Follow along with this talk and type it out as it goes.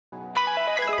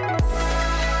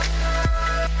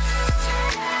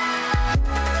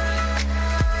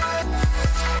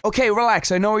Okay,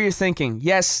 relax. I know what you're thinking.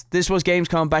 Yes, this was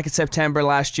Gamescom back in September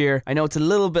last year. I know it's a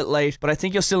little bit late, but I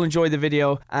think you'll still enjoy the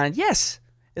video. And yes,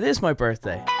 it is my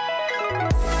birthday.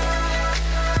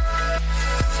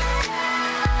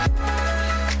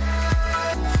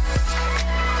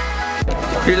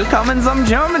 Willkommen zum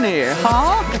Germany.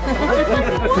 Huh?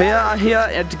 We are here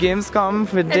at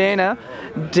Gamescom with Dana.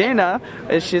 Dana,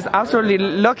 she's absolutely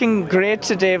looking great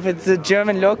today with the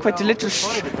German look, with the little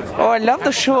oh, I love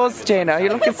the shorts, Dana.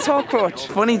 You're looking so good.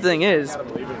 Funny thing is,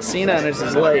 Seananners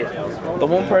is late. The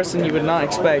one person you would not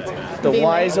expect, the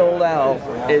wise old owl,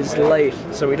 is late.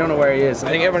 So we don't know where he is. I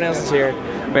think everyone else is here.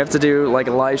 We have to do like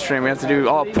a live stream. We have to do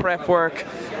all prep work,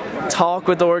 talk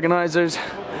with the organizers.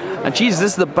 And geez,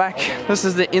 this is the back. This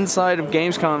is the inside of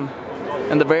Gamescom,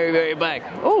 and the very, very back.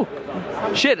 Oh,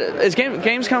 shit!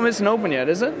 Gamescom isn't open yet,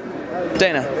 is it?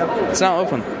 Dana, it's not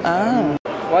open. Ah.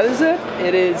 What is it?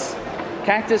 It is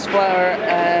cactus flower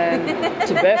and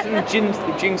Tibetan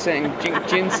ginseng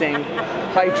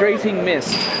hydrating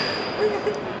mist.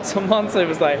 So Monse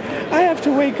was like, I have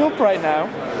to wake up right now.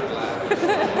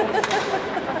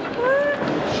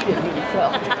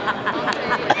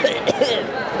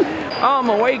 Oh, I'm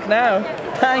awake now.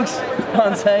 Thanks,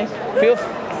 Monse. Feel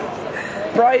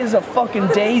bright as a fucking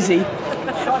daisy.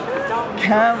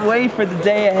 Can't wait for the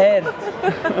day ahead.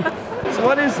 So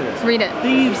what is this? Read it.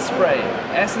 Thieves spray.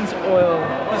 Essence oil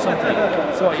something.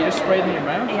 So what, you just spray it in your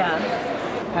mouth? Yeah.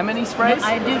 How many sprays?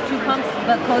 I do 2 pumps,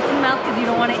 but close to the mouth because you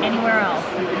don't want it anywhere else.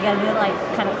 You gotta do it like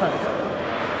kind of close.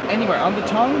 Anywhere. On the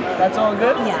tongue? That's all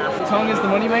good? Yeah. The tongue is the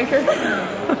money maker?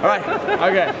 Alright,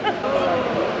 okay.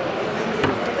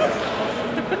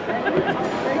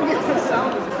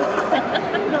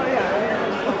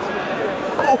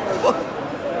 Oh, fuck.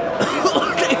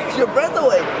 Takes your breath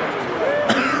away.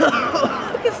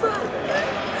 Look at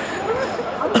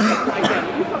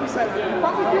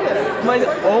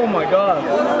that. Oh my god.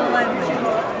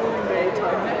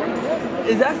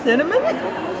 Is that cinnamon?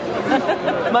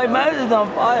 My mouth is on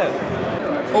fire.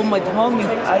 Oh, my tongue is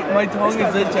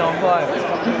literally on fire.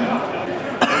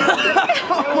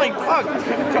 Oh my fuck!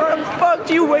 How the fuck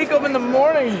do you wake up in the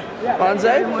morning, Monse?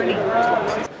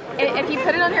 If you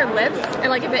put it on your lips, and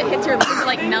like if it hits your lips, it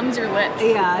like numbs your lips.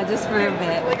 Yeah, just for a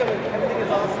bit.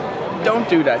 Don't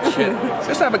do that shit.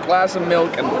 Just have a glass of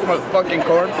milk and fucking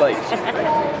cornflakes.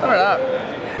 None of that.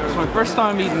 It's my first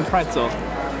time eating pretzel.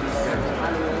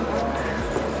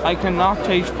 I cannot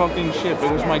taste fucking shit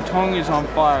because my tongue is on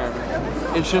fire.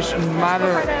 It's just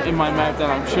matter in my mouth that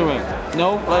I'm chewing.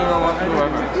 No flavor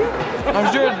whatsoever. I'm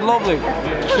sure it's lovely.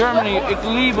 Germany, ich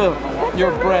liebe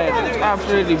your bread. It's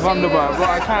absolutely wunderbar. But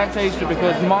I can't taste it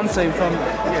because Monse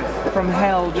from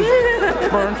hell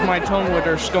just burnt my tongue with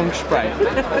her skunk spray.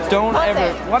 Don't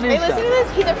ever. What is that? Hey, listen to this.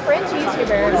 He's a French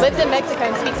YouTuber. Lives in Mexico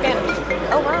and speaks Spanish.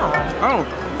 Oh wow. Oh.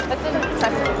 That's in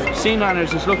Texas.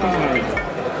 Seananners is looking for me.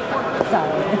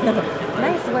 Sorry.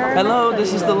 Nice. Where? Hello,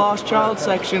 this is the lost child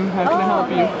section. How can I help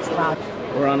you? Wow.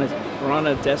 We're on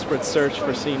a desperate search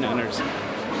for Seananners.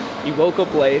 He woke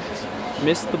up late,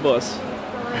 missed the bus,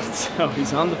 so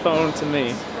he's on the phone to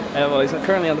me. Well, he's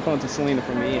currently on the phone to Selena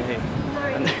from EA,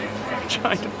 and they're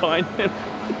trying to find him.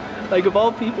 Like, of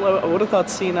all people, I would have thought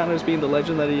Seananners, being the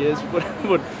legend that he is,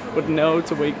 would know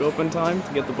to wake up in time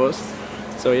to get the bus.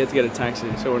 So he had to get a taxi.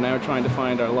 So we're now trying to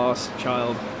find our lost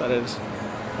child, that is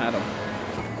Adam.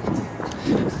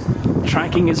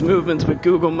 Tracking his movements with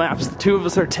Google Maps. The two of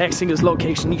us are texting his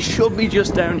location. He should be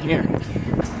just down here.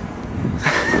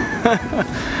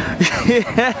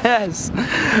 Yes!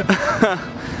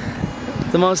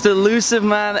 The most elusive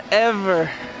man ever.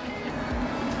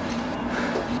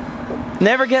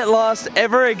 Never get lost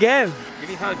ever again. Give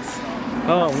me hugs.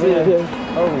 Oh man.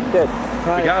 Holy shit.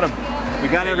 We got him. We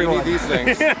got everyone. We need these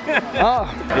things. Oh.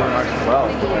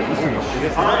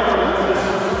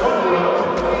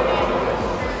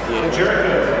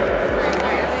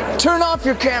 Turn off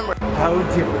your camera. How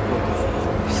difficult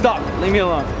is it? Stop. Leave me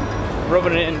alone.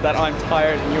 Rubbing it in that I'm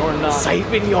tired and you're not.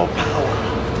 Saving your power.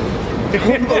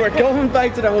 We're going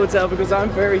back to the hotel because I'm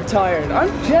very tired.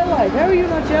 I'm jet lagged. How are you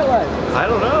not jet lagged? I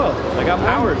don't know. I got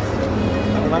powers.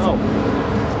 I don't know.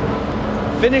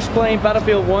 Finished playing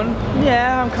Battlefield 1.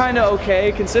 Yeah, I'm kind of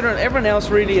okay, considering everyone else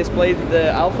really has played the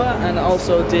alpha and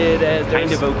also did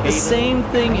kind of okay. The same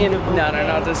thing in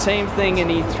the same thing in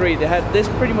E3. They had this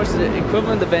pretty much the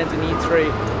equivalent event in E3,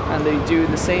 and they do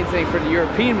the same thing for the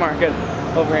European market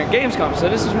over here at Gamescom. So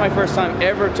this is my first time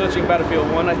ever touching Battlefield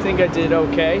 1. I think I did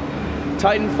okay.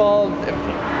 Titanfall,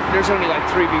 there's only like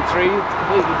 3v3,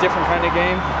 completely different kind of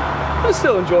game. It was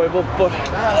still enjoyable, but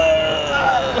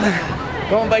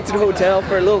going back to the hotel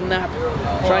for a little nap,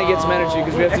 try and get some energy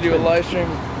because we have to do a live stream.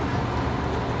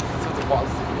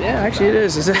 Yeah, actually it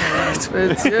is. It's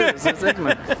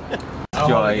Igman.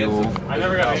 Joy. I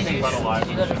never got anything about a live.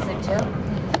 You go to sit too?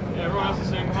 Yeah, everyone has the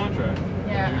same contract.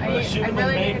 Yeah, I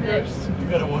really needed it. You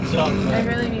gotta watch out. I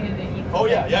really needed to eat. Oh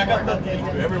yeah, I got that.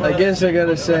 I guess I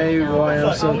gotta say why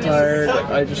I'm so tired.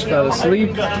 I just fell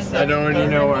asleep. I don't really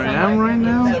know where I am right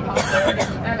now.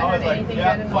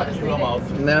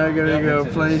 Now I gotta go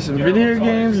play some video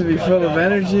games and be full of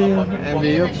energy and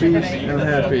be upbeat and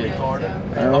happy.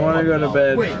 I wanna go to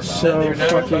bed so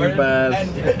fucking bad.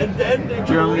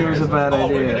 Germany was a bad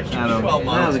idea, Adam.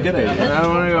 That was a good idea. I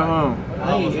wanna go home.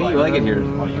 You like it here?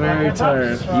 I'm very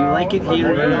tired. You like it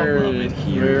here? Very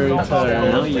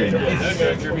tired. No, you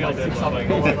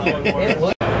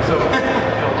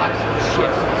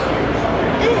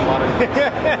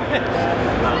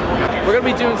We're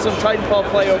gonna be doing some Titanfall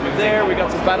play over there. We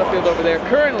got some Battlefield over there.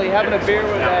 Currently having a beer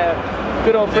with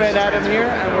good old friend Adam here,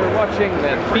 and we're watching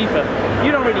FIFA.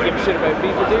 You don't really give a shit about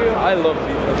FIFA, do you? I love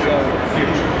FIFA.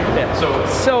 So yeah.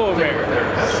 So American.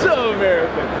 So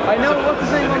American. I know what's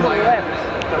his name on the left.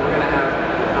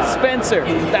 Spencer,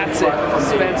 that's it,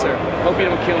 Spencer. Hope you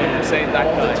don't kill me for saying that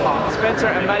guy. Spencer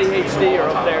and Matty HD are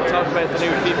up there talking about the new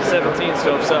FIFA 17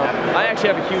 stuff, so I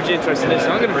actually have a huge interest in this.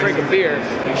 So I'm going to drink a beer,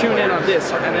 tune in on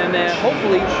this, and then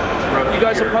hopefully you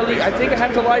guys will probably, I think I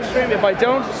have to live stream. If I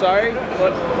don't, sorry,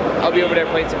 but I'll be over there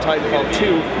playing some Titanfall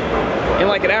 2 in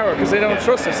like an hour, because they don't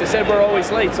trust us. They said we're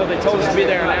always late, so they told us to be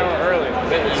there an hour early.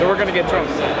 So we're going to get drunk.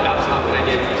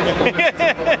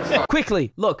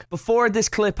 Quickly, look, before this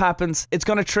clip happens, it's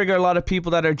going to trigger a lot of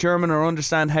people that are German or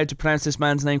understand how to pronounce this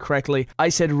man's name correctly. I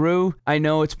said Rue. I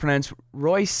know it's pronounced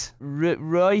Royce.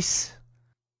 Royce.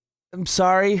 I'm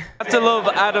sorry. I have to love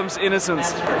Adam's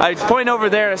innocence. I point over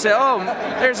there, I say, oh,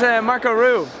 there's Marco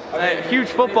Rue, a huge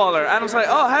footballer. Adam's like,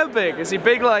 oh, how big? Is he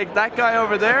big like that guy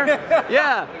over there?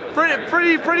 Yeah,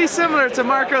 pretty similar to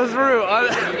Marco's Rue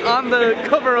on the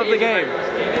cover of the game.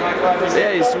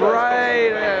 Yeah, he's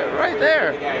right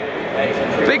there.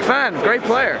 Big fan, great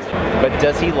player. But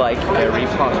does he like Harry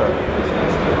Potter?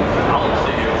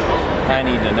 I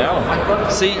need to know.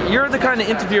 See, you're the kind of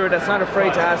interviewer that's not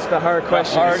afraid to ask the hard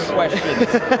questions. Hard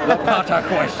questions. The Potter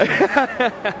questions.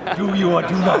 Do you or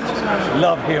do not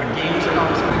love him? It's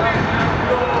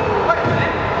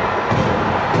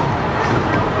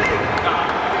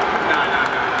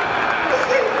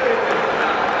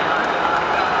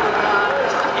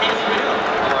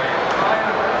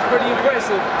pretty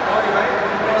impressive.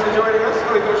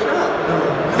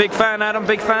 Big fan, Adam,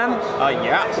 big fan?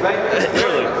 Yeah.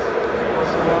 Clearly.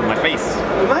 My face.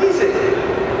 Amazing!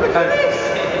 Look at this!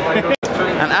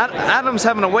 And Adam's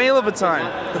having a whale of a time.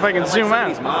 If I can zoom out.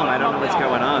 His mom, I don't know what's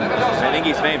going on. I think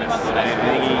he's famous. I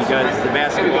think he does the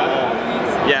basketball.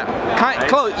 Yeah.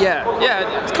 Close.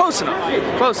 Yeah. It's close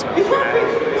enough. Close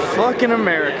enough. Fucking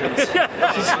Americans.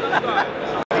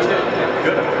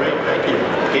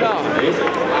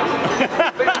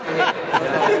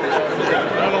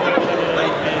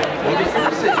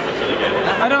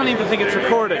 I don't even think it's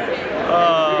recording.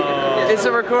 Is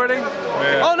it recording?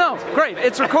 Yeah. Oh no, great,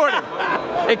 it's recording.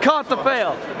 It caught the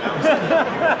fail.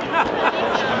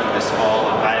 This fall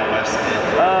on iOS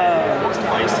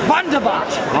and Wunderbar!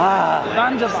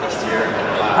 Wunderbar!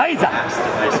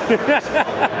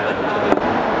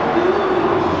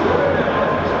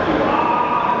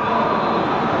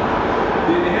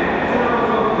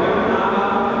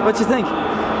 What you think?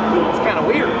 It's kind of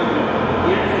weird.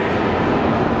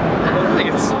 I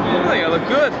think I look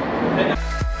good.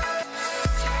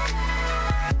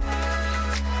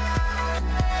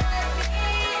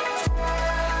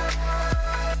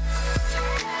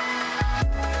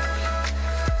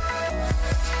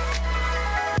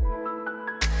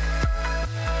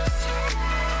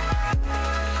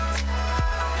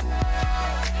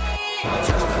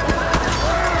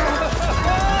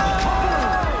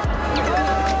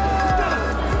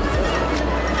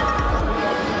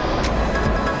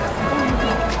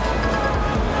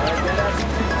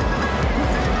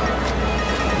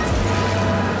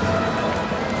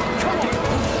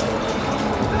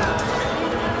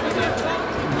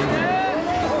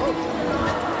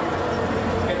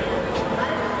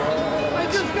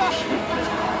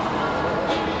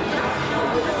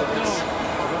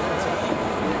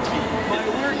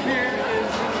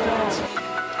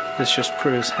 This just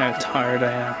proves how tired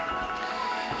I am.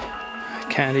 I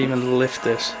can't even lift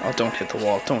this. Oh, don't hit the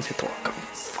wall. Don't hit the wall. Come on.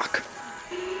 Fuck.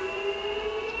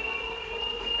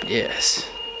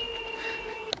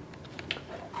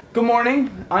 Good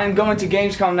morning. I'm going to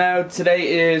Gamescom now.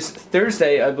 Today is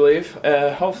Thursday, I believe.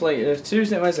 Hopefully it's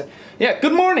Tuesday, Wednesday. Yeah,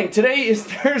 good morning. Today is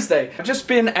Thursday. I've just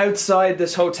been outside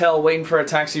this hotel waiting for a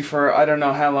taxi for I don't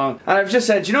know how long. And I've just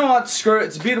said, you know what, screw it,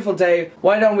 it's a beautiful day.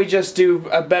 Why don't we just do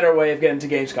a better way of getting to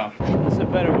Gamescom? It's a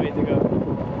better way to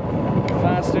go.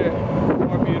 Faster,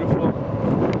 more beautiful.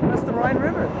 That's the Rhine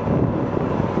River.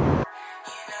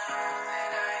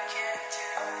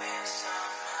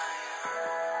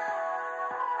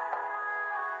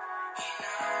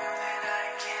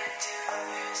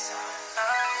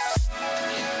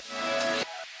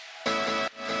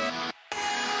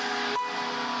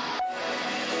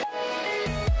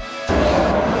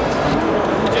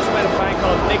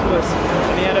 Nicholas,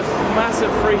 and he had a massive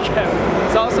freak out.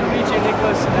 It's awesome to meet you,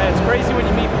 Nicholas. It's crazy when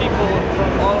you meet people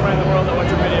from all around the world that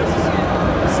watch your videos. It's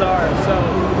bizarre. So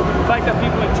the fact that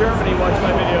people in Germany watch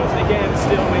my videos again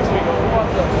still makes me go,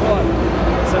 what the fuck?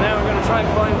 So now I'm going to try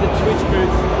and find the Twitch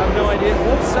booth. I have no idea.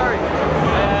 Oops, sorry.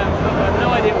 I have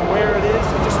no idea where it is.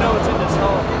 I just know it's in this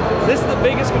hall. This is the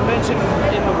biggest convention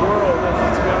in the world, I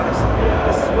think, to be honest.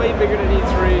 This is way bigger than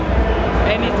E3.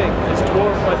 Anything is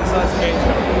dwarfed by the size of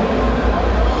Gamescom.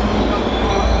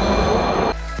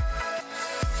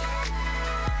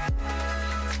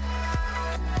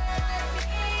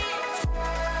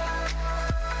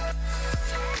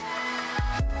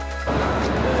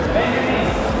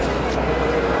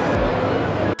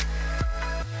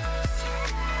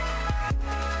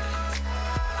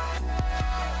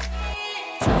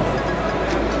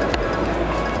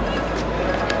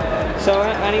 So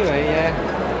anyway, yeah,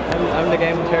 I'm the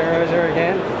game Terroriser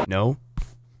again. No,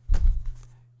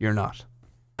 you're not.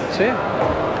 So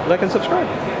yeah, like and subscribe.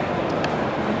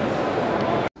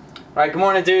 Alright, good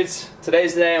morning dudes.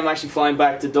 Today's the day I'm actually flying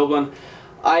back to Dublin.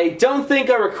 I don't think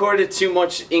I recorded too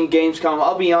much in Gamescom.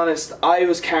 I'll be honest, I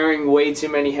was carrying way too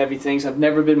many heavy things. I've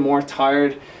never been more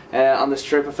tired on this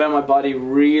trip. I found my body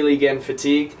really getting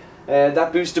fatigued.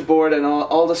 That booster board and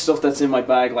all the stuff that's in my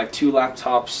bag, like 2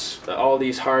 laptops, all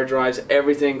these hard drives,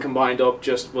 everything combined up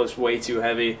just was way too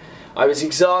heavy. I was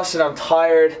exhausted, I'm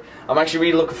tired. I'm actually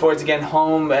really looking forward to getting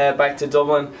home, back to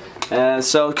Dublin.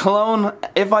 So Cologne,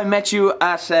 if I met you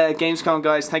at Gamescom,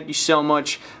 guys, thank you so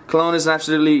much. Cologne is an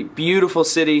absolutely beautiful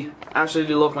city.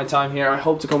 Absolutely love my time here. I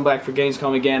hope to come back for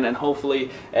Gamescom again and hopefully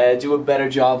do a better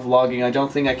job vlogging. I don't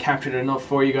think I captured enough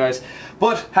for you guys.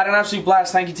 But had an absolute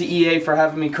blast. Thank you to EA for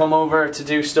having me come over to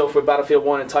do stuff with Battlefield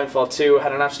 1 and Titanfall 2.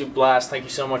 Had an absolute blast. Thank you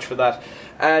so much for that.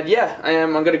 And yeah,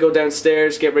 I'm going to go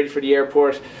downstairs, get ready for the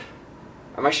airport.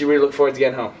 I'm actually really looking forward to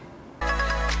getting home.